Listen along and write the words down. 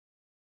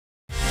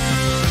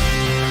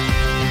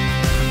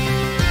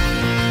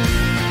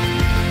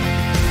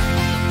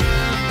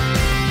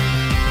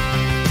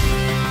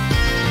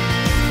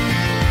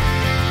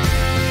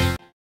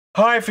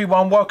Hi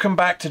everyone, welcome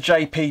back to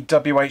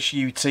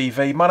WHU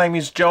TV. My name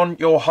is John,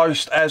 your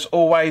host as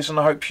always, and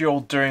I hope you're all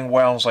doing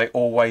well as I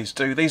always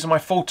do. These are my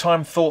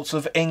full-time thoughts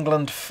of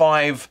England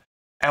 5,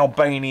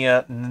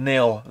 Albania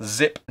 0.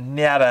 Zip,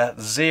 nada,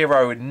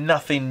 0,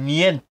 nothing,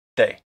 niente.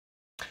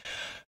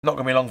 Not going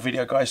to be a long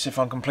video, guys, if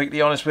I'm completely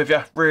honest with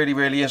you.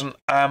 Really isn't.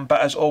 But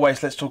as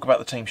always, let's talk about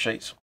the team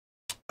sheets.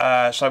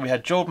 So we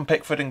had Jordan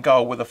Pickford in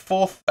goal with a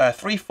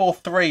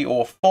 3-4-3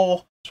 or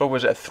 4. So what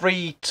was it? A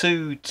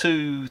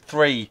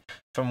 3-2-2-3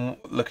 from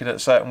looking at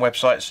certain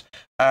websites.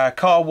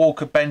 Kyle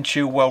Walker, Ben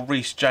Chilwell,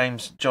 Reece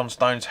James, John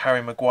Stones,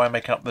 Harry Maguire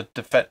making up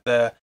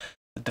the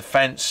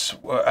defence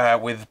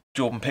with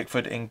Jordan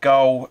Pickford in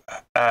goal.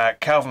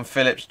 Calvin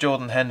Phillips,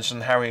 Jordan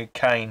Henderson, Harry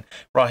Kane,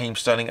 Raheem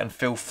Sterling and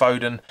Phil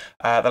Foden.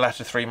 The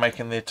latter three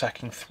making the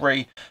attacking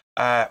three.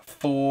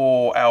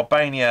 For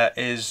Albania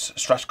is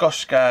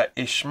Straskoska,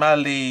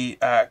 Ismaili,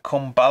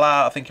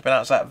 Kumbala, I think you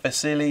pronounce that,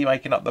 Vasili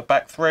making up the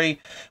back three,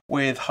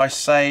 with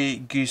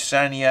Haise,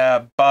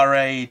 Gusania,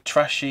 Bare,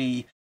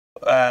 Trashi,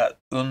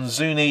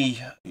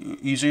 Uzuni,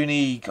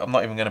 I'm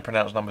not even going to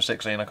pronounce number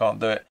 16, I can't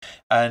do it,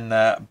 and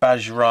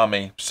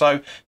Bajrami.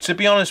 So, to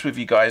be honest with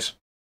you guys,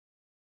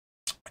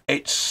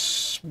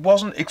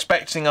 wasn't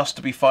expecting us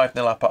to be 5-0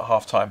 up at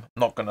half-time,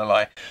 not going to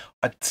lie.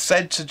 I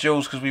said to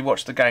Jules, because we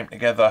watched the game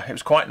together, it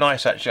was quite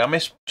nice actually. I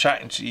missed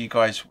chatting to you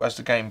guys as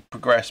the game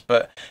progressed,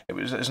 but it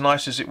was as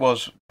nice as it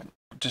was,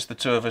 just the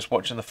two of us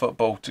watching the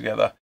football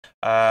together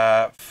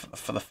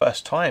for the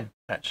first time,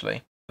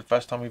 actually. The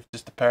first time we've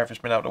just the pair of us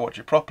been able to watch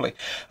it properly.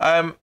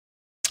 I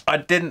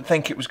didn't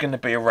think it was going to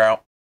be a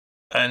rout.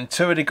 And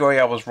to a degree,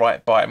 I was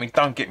right by it. I mean,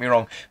 don't get me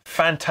wrong.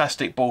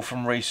 Fantastic ball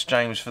from Reece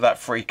James for that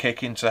free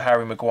kick into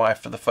Harry Maguire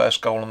for the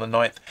first goal on the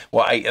 9th.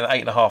 Well,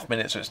 8.5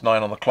 minutes, so it's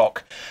 9 on the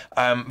clock.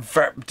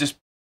 Just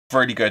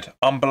really good.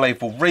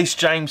 Unbelievable. Reece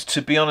James,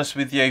 to be honest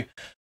with you,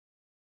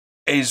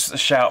 is a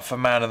shout for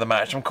man of the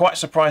match. I'm quite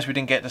surprised we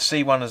didn't get to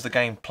see one as the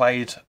game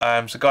played.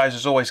 So, guys,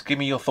 as always, give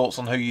me your thoughts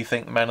on who you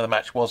think the man of the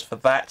match was for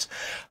that.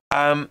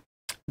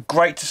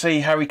 Great to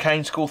see Harry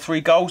Kane score 3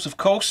 goals, of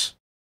course.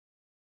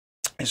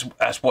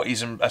 That's what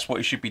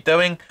he should be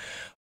doing.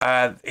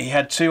 He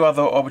had 2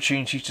 other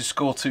opportunities to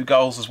score 2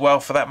 goals as well.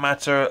 For that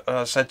matter,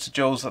 I said to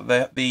Jules at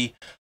the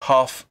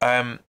half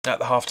time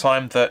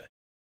that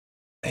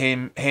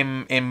him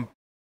in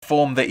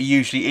form that he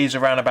usually is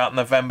around about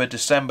November,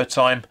 December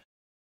time,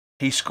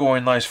 he's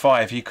scoring those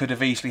 5. He could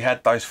have easily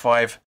had those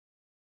 5.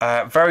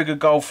 Very good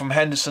goal from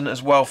Henderson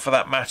as well, for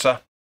that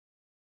matter.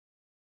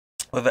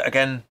 With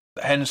again,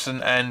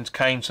 Henderson and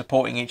Kane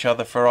supporting each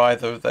other for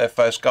either of their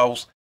first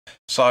goals.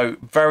 So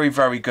very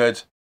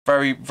good,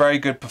 very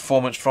good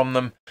performance from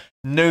them.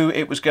 Knew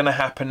it was going to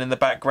happen in the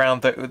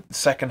background, that the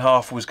second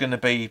half was going to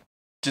be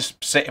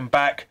just sitting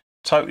back.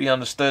 Totally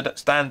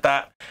understand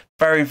that.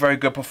 Very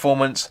good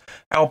performance.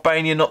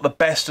 Albania, not the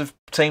best of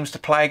teams to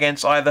play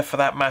against either, for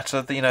that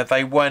matter. You know,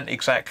 they weren't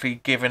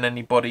exactly giving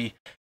the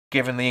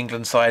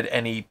England side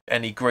any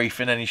grief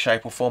in any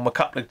shape or form. A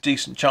couple of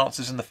decent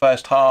chances in the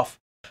first half.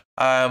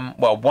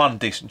 Well, one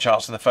decent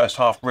chance in the first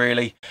half,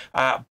 really,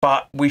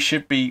 but we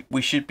should be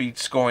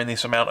scoring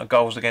this amount of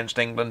goals against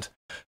England.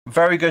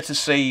 Very good to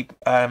see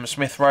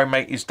Smith Rowe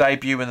make his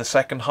debut in the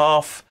second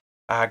half.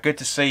 Good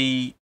to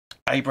see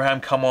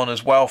Abraham come on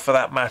as well, for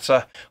that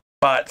matter.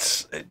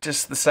 But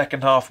just the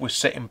second half was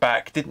sitting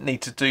back. Didn't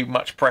need to do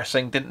much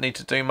pressing. Didn't need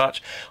to do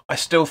much. I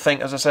still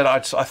think, as I said, I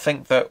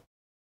think that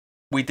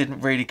we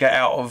didn't really get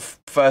out of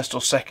first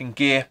or second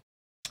gear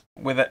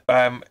with it,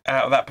 out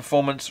of that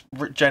performance.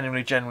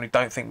 Genuinely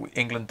don't think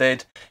England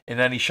did in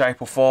any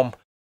shape or form.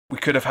 We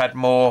could have had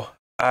more.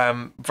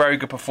 Very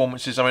good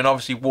performances. I mean,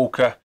 obviously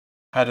Walker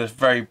had a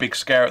very big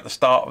scare at the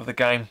start of the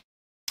game,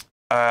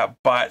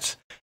 but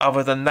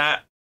other than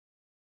that,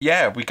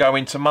 yeah, we go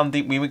into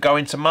Monday. We would go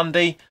into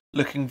Monday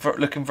looking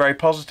very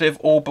positive.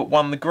 All but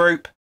won the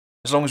group.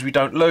 As long as we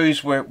don't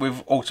lose,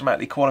 we've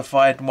automatically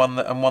qualified and won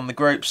the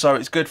group. So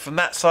it's good from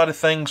that side of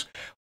things.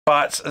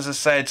 But as I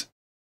said,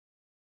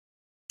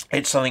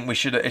 it's something we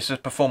should. It's a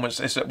performance.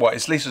 It's at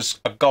least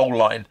a goal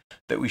line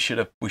that we should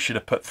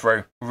have put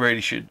through.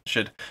 Really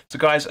should. So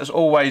guys, as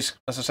always,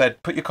 as I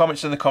said, put your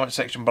comments in the comment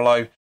section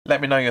below. Let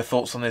me know your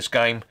thoughts on this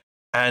game,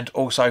 and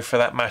also, for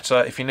that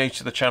matter, if you're new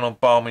to the channel,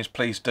 by all means,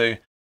 please do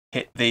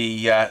hit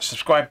the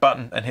subscribe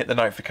button and hit the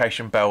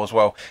notification bell as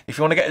well. If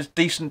you want to get a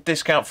decent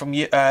discount from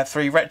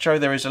 3 Retro,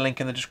 there is a link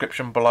in the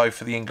description below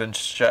for the England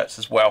shirts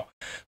as well.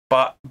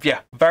 But yeah,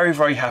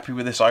 very happy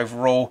with this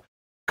overall.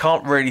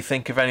 Can't really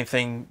think of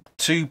anything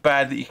too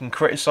bad that you can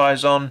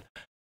criticise on.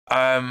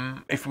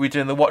 If we were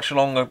doing the watch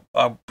along,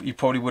 you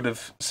probably would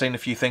have seen a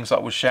few things that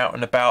I was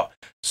shouting about.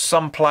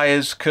 Some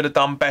players could have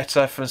done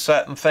better for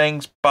certain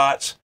things,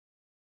 but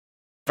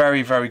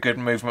very good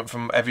movement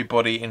from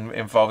everybody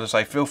involved. As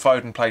I say, Phil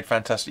Foden played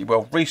fantastically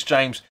well. Reece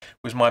James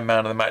was my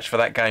man of the match for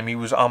that game. He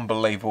was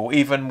unbelievable,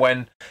 even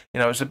when, you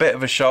know, it was a bit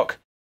of a shock.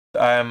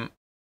 But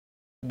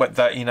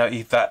that, you know,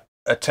 that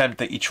attempt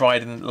that he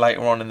tried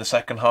later on in the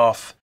second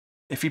half.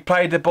 If he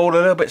played the ball a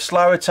little bit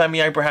slower,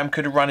 Tammy Abraham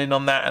could have run in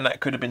on that, and that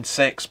could have been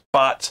 6.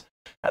 But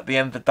at the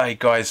end of the day,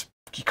 guys,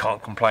 you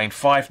can't complain.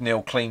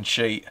 5-0 clean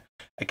sheet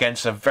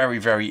against a very,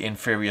 very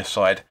inferior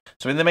side.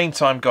 So in the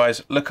meantime,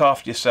 guys, look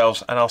after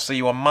yourselves, and I'll see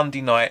you on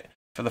Monday night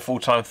for the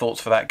full-time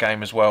thoughts for that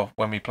game as well,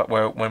 when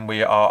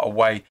we are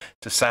away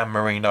to San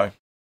Marino.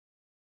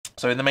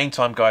 So in the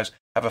meantime, guys,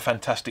 have a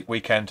fantastic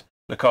weekend.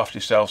 Look after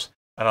yourselves,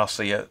 and I'll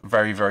see you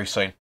very, very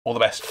soon. All the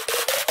best.